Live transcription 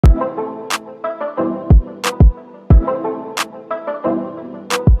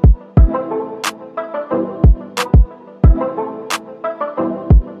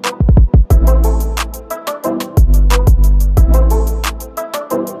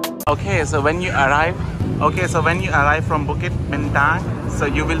Okay, so when you arrive from Bukit Bintang, so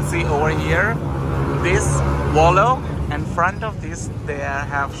you will see over here this wallow, and front of this they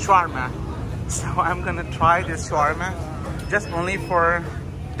have shawarma. So I'm gonna try this shawarma just only for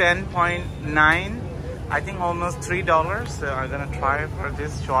 10.9, I think almost $3. So I'm gonna try for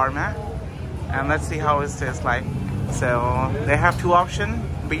this shawarma and let's see how it tastes like. So they have two options,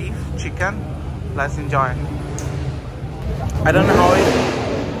 beef, chicken. Let's enjoy. I don't know how,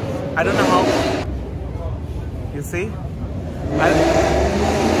 you see?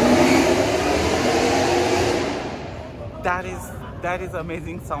 That is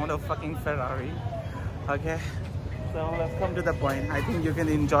amazing sound of fucking Ferrari. Okay, so let's come to the point. I think you can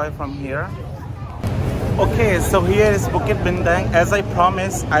enjoy from here. Okay, so here is Bukit Bintang. As I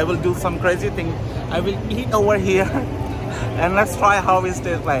promised, I will do some crazy thing. I will eat over here and let's try how it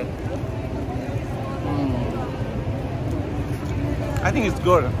tastes like. I think it's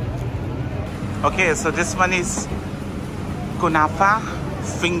good. Okay, so this one is kunafa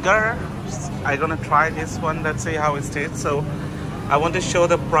finger. I'm gonna try this one. Let's see how it tastes. So I want to show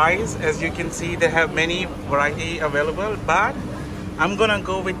the price. As you can see, they have many variety available, but I'm gonna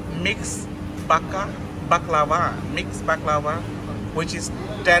go with mixed baklava, which is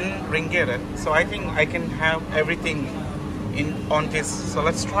 10 ringgit. So I think I can have everything on this. So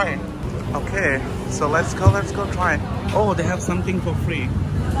let's try it. Okay, so let's go try it. Oh, they have something for free.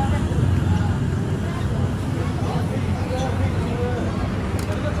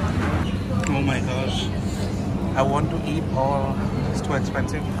 Oh my gosh, I want to eat all. It's too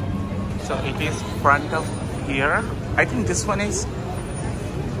expensive. So it is front of here. I think this one is,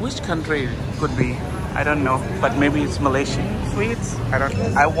 which country could be? I don't know, but maybe it's Malaysian sweets. I don't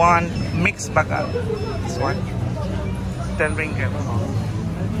know. I want mixed baklava. This one, 10 ringgit.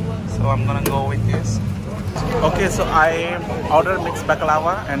 So I'm gonna go with this. Okay, so I ordered mixed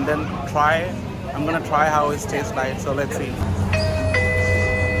baklava and then I'm gonna try how it tastes like. So let's see.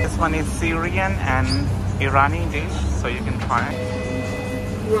 This one is Syrian and Irani dish, so you can try.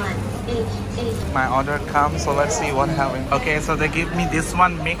 My order comes, so let's see what having. Okay, so they give me this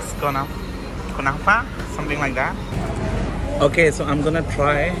one mixed kunafa, something like that. Okay, so I'm gonna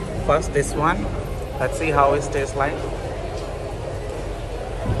try first this one. Let's see how it tastes like.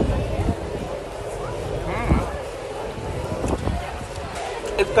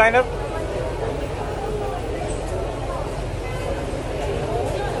 It's kind of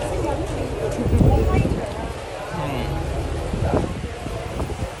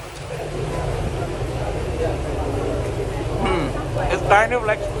it's kind of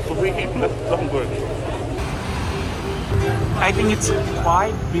like sweet but so good. I think it's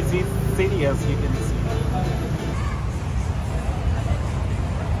quite busy city, as you can see.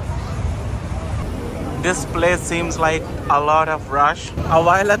 This place seems like a lot of rush. A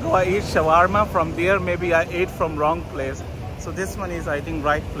while ago I ate shawarma from there, maybe I ate from wrong place. So this one is, I think,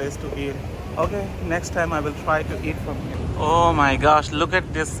 right place to eat. Okay, next time I will try to eat from here. Oh my gosh, look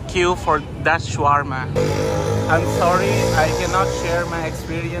at this queue for that shawarma. I'm sorry, I cannot share my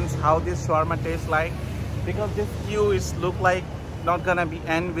experience how this shawarma tastes like, because this queue is look like not gonna be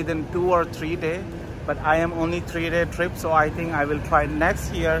end within 2 or 3 days. But I am only 3-day trip, so I think I will try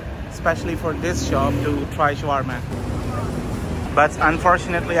next year, especially for this shop, to try shawarma. But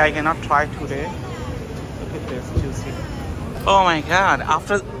unfortunately, I cannot try today. Look at this, juicy. Oh my god,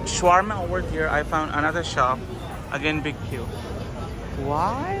 after shawarma over here, I found another shop. Again, big queue.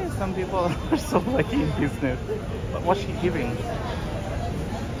 Why? Some people are so lucky in business. But what's she giving?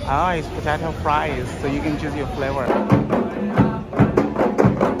 Ah, it's potato fries, so you can choose your flavor.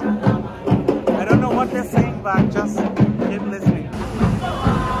 I don't know what they're saying, but just keep listening.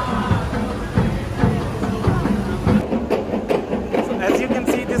 So as you can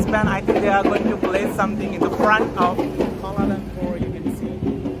see, this band, I think they are going to play something in the front of Kuala Lumpur, you can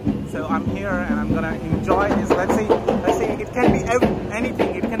see. So I'm here and I'm gonna enjoy this. Let's see, it can be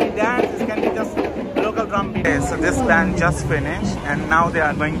anything. It can be dance, it can be just local drum beat. Okay, so this band just finished and now they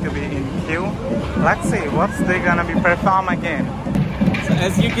are going to be in queue. Let's see what's they gonna be perform again. So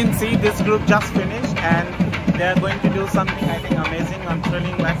as you can see, this group just finished and they are going to do something, I think, amazing and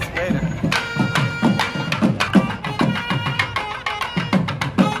thrilling. Let's wait.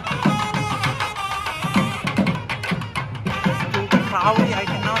 It's too crowded, I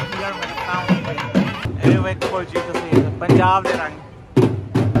cannot hear my sound. Anyway, for you to see the Punjab de Rang.